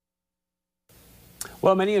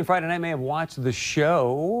Well, many on Friday night may have watched the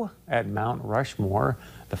show at Mount Rushmore.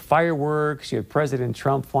 The fireworks, you had President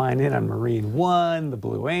Trump flying in on Marine One, the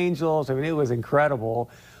Blue Angels. I mean, it was incredible.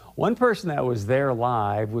 One person that was there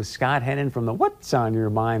live was Scott Hennon from the What's on Your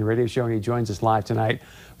Mind radio show, and he joins us live tonight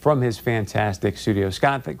from his fantastic studio.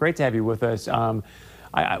 Scott, great to have you with us.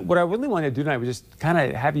 What I really wanted to do tonight was just kind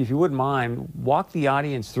of have you, if you wouldn't mind, walk the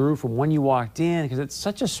audience through from when you walked in, because it's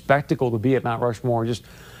such a spectacle to be at Mount Rushmore, just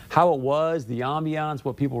how it was, the ambiance,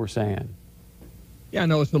 what people were saying. Yeah,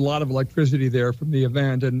 no, it's a lot of electricity there from the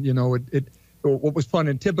event. And, you know, what was fun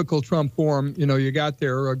in typical Trump form, you know, you got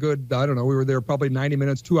there a good, I don't know, we were there probably 90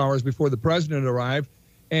 minutes, 2 hours before the president arrived.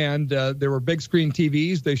 And there were big screen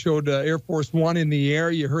TVs. They showed Air Force One in the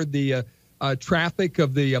air. You heard the traffic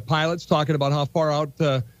of the pilots talking about how far out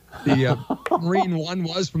the Marine One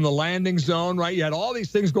was from the landing zone, right? You had all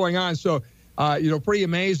these things going on. So, you know, pretty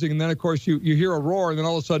amazing. And then, of course, you hear a roar, and then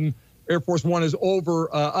all of a sudden, Air Force One is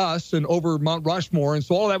over us and over Mount Rushmore. And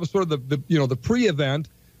so all that was sort of the pre-event.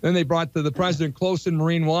 Then they brought the president close in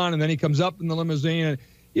Marine One, and then he comes up in the limousine. And,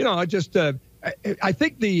 you know, I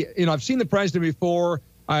think I've seen the president before.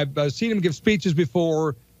 I've seen him give speeches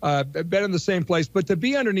before, been in the same place. But to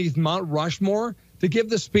be underneath Mount Rushmore, to give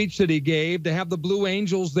the speech that he gave, to have the Blue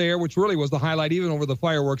Angels there, which really was the highlight, even over the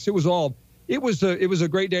fireworks, it was a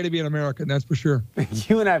great day to be an American, that's for sure.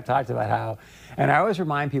 You and I have talked about how, and I always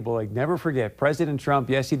remind people, like, never forget, President Trump,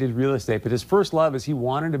 yes, he did real estate, but his first love is he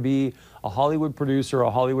wanted to be a Hollywood producer,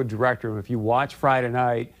 a Hollywood director. And if you watch Friday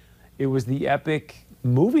night, it was the epic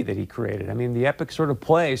movie that he created. I mean, the epic sort of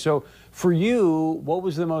play. So for you, what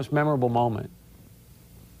was the most memorable moment?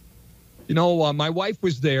 You know, my wife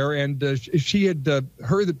was there, and she had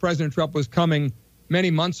heard that President Trump was coming many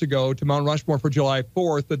months ago to Mount Rushmore for July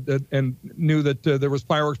 4th and knew that there was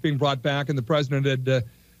fireworks being brought back, and the president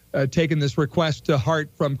had taken this request to heart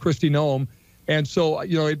from Kristi Noem. And so,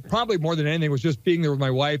 you know, it probably more than anything was just being there with my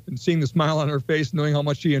wife and seeing the smile on her face, knowing how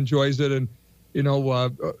much she enjoys it. And, you know,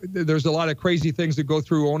 there's a lot of crazy things that go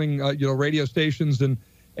through owning, you know, radio stations and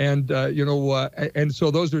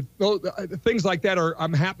so those things like that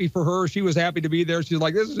I'm happy for her. She was happy to be there. She's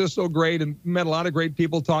like, this is just so great, and met a lot of great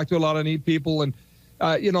people, talked to a lot of neat people. And,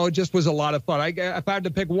 you know, it just was a lot of fun. If I had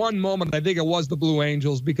to pick one moment, I think it was the Blue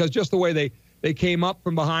Angels, because just the way they came up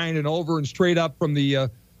from behind and over and straight up from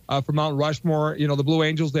from Mount Rushmore. You know, the Blue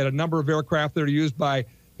Angels, they had a number of aircraft that are used by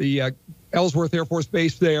the Ellsworth Air Force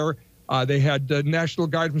Base there. They had National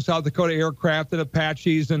Guard from South Dakota aircraft and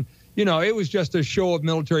Apaches, and you know, it was just a show of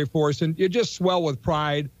military force, and you just swell with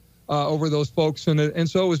pride over those folks. And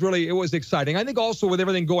so it was exciting. I think also with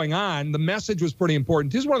everything going on, the message was pretty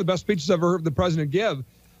important. This is one of the best speeches I've ever heard the president give.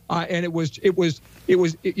 And it was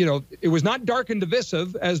not dark and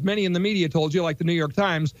divisive, as many in the media told you, like the New York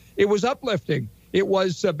Times. It was uplifting. It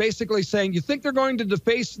was basically saying, you think they're going to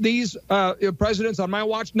deface these presidents on my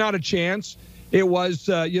watch? Not a chance. It was,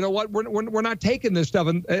 you know what, we're not taking this stuff.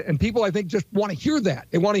 And people, I think, just want to hear that.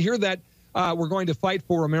 They want to hear that we're going to fight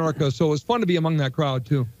for America. So it was fun to be among that crowd,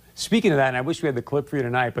 too. Speaking of that, and I wish we had the clip for you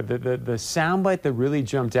tonight, but the soundbite that really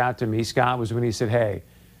jumped out to me, Scott, was when he said, hey,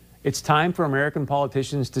 it's time for American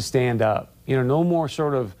politicians to stand up. You know, no more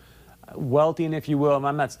sort of welting, if you will.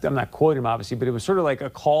 I'm not quoting him, obviously, but it was sort of like a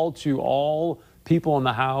call to all people in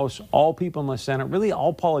the House, all people in the Senate, really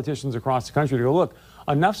all politicians across the country to go, look,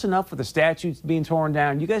 enough's enough with the statutes being torn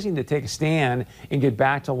down. You guys need to take a stand and get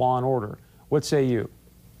back to law and order. What say you?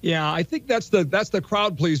 Yeah, I think that's the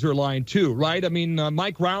crowd pleaser line too, right? I mean,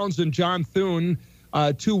 Mike Rounds and John Thune,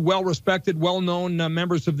 two well-respected, well-known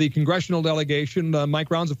members of the congressional delegation. Mike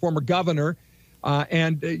Rounds, a former governor.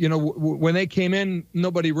 You know, when they came in,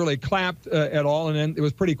 nobody really clapped at all, and then it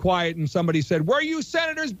was pretty quiet. And somebody said, "Where you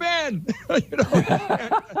senators been?" You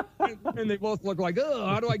know, and they both looked like, "Oh,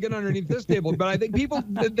 how do I get underneath this table?" But I think people,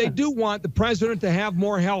 they do want the president to have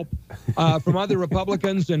more help from other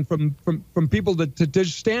Republicans and from people to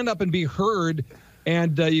stand up and be heard.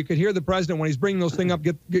 And you could hear the president when he's bringing those things up.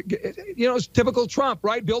 You know, it's typical Trump,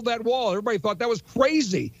 right? Build that wall. Everybody thought that was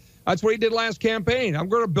crazy. That's what he did last campaign. I'm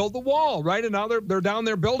going to build the wall, right? And now they're down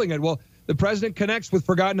there building it. Well, the president connects with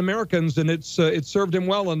forgotten Americans, and it's served him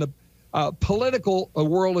well. And the political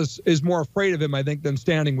world is more afraid of him, I think, than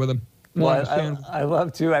standing with him. Well, I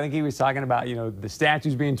love, too, I think he was talking about, you know, the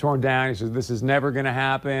statues being torn down. He says, this is never going to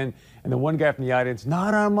happen. And the one guy from the audience,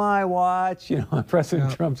 not on my watch. You know,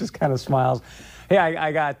 President Trump just kind of smiles. Hey,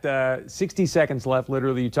 I got 60 seconds left,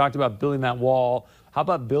 literally. You talked about building that wall. How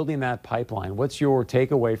about building that pipeline? What's your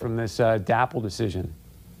takeaway from this DAPL decision?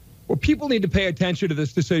 Well, people need to pay attention to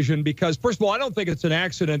this decision because, first of all, I don't think it's an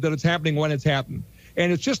accident that it's happening when it's happened.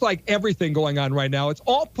 And it's just like everything going on right now. It's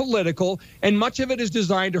all political, and much of it is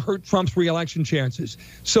designed to hurt Trump's reelection chances.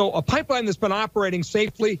 So a pipeline that's been operating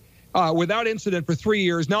safely without incident for 3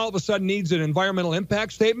 years now all of a sudden needs an environmental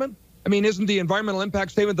impact statement. I mean, isn't the environmental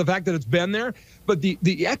impact statement the fact that it's been there? But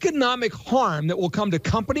the economic harm that will come to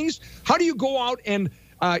companies, how do you go out and,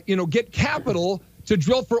 get capital to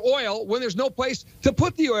drill for oil when there's no place to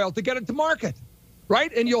put the oil to get it to market,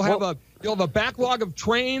 right? And you'll have a backlog of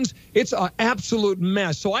trains. It's an absolute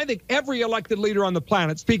mess. So I think every elected leader on the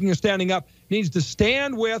planet, speaking of standing up, needs to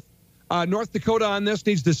stand with North Dakota on this,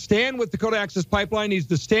 needs to stand with Dakota Access Pipeline, needs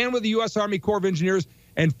to stand with the U.S. Army Corps of Engineers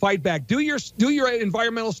and fight back. Do your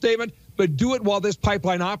environmental statement, but do it while this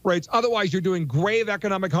pipeline operates. Otherwise, you're doing grave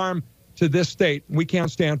economic harm to this state. We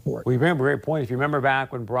can't stand for it. Well, you remember, great point. If you remember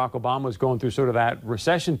back when Barack Obama was going through sort of that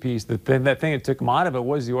recession piece, that thing that took him out of it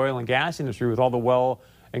was the oil and gas industry with all the well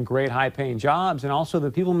and great high-paying jobs. And also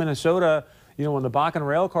the people in Minnesota, when the Bakken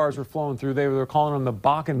rail cars were flowing through, they were calling them the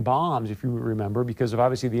Bakken bombs, if you remember, because of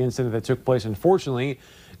obviously the incident that took place, unfortunately,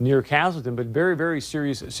 near Castleton, but very, very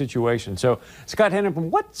serious situation. So Scott Hennon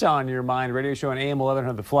from What's on Your Mind radio show on AM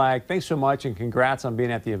 1100 The Flag. Thanks so much, and congrats on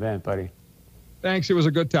being at the event, buddy. Thanks. It was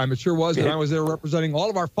a good time. It sure was. And I was there representing all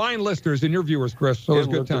of our fine listeners and your viewers, Chris. So it was a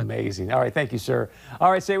good time. Amazing. All right. Thank you, sir.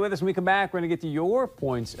 All right. Stay with us when we come back. We're going to get to your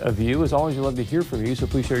points of view. As always, we love to hear from you. So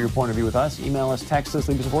please share your point of view with us. Email us, text us,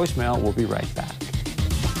 leave us a voicemail. We'll be right back.